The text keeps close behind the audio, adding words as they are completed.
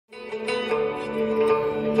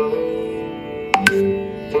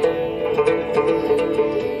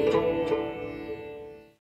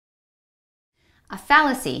A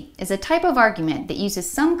fallacy is a type of argument that uses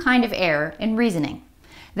some kind of error in reasoning.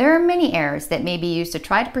 There are many errors that may be used to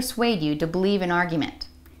try to persuade you to believe an argument.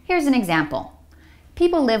 Here's an example.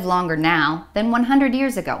 People live longer now than 100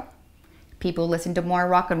 years ago. People listen to more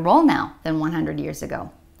rock and roll now than 100 years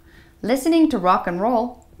ago. Listening to rock and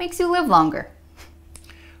roll makes you live longer.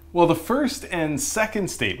 Well, the first and second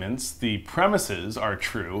statements, the premises, are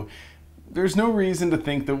true. There's no reason to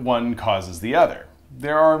think that one causes the other.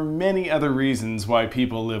 There are many other reasons why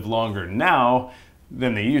people live longer now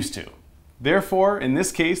than they used to. Therefore, in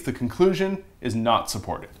this case, the conclusion is not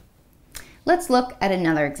supported. Let's look at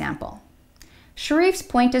another example. Sharif's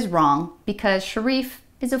point is wrong because Sharif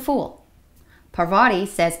is a fool. Parvati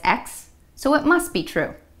says X, so it must be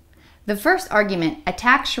true. The first argument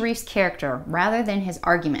attacks Sharif's character rather than his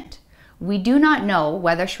argument. We do not know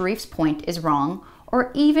whether Sharif's point is wrong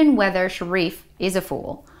or even whether Sharif is a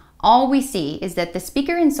fool. All we see is that the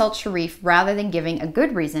speaker insults Sharif rather than giving a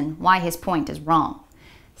good reason why his point is wrong.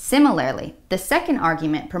 Similarly, the second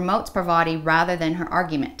argument promotes Parvati rather than her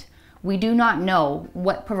argument. We do not know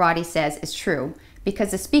what Parvati says is true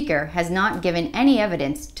because the speaker has not given any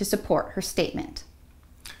evidence to support her statement.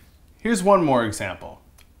 Here's one more example.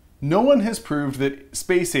 No one has proved that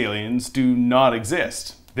space aliens do not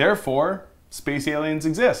exist. Therefore, space aliens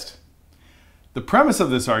exist. The premise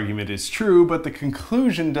of this argument is true, but the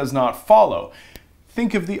conclusion does not follow.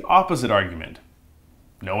 Think of the opposite argument.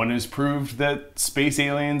 No one has proved that space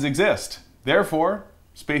aliens exist. Therefore,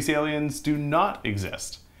 space aliens do not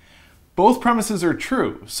exist. Both premises are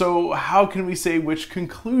true, so how can we say which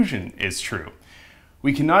conclusion is true?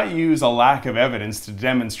 We cannot use a lack of evidence to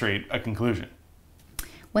demonstrate a conclusion.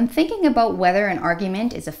 When thinking about whether an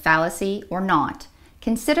argument is a fallacy or not,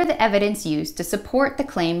 consider the evidence used to support the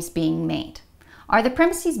claims being made. Are the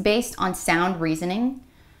premises based on sound reasoning?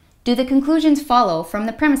 Do the conclusions follow from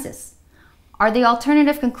the premises? Are the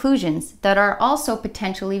alternative conclusions that are also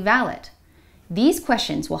potentially valid? These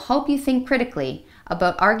questions will help you think critically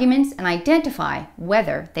about arguments and identify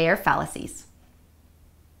whether they are fallacies.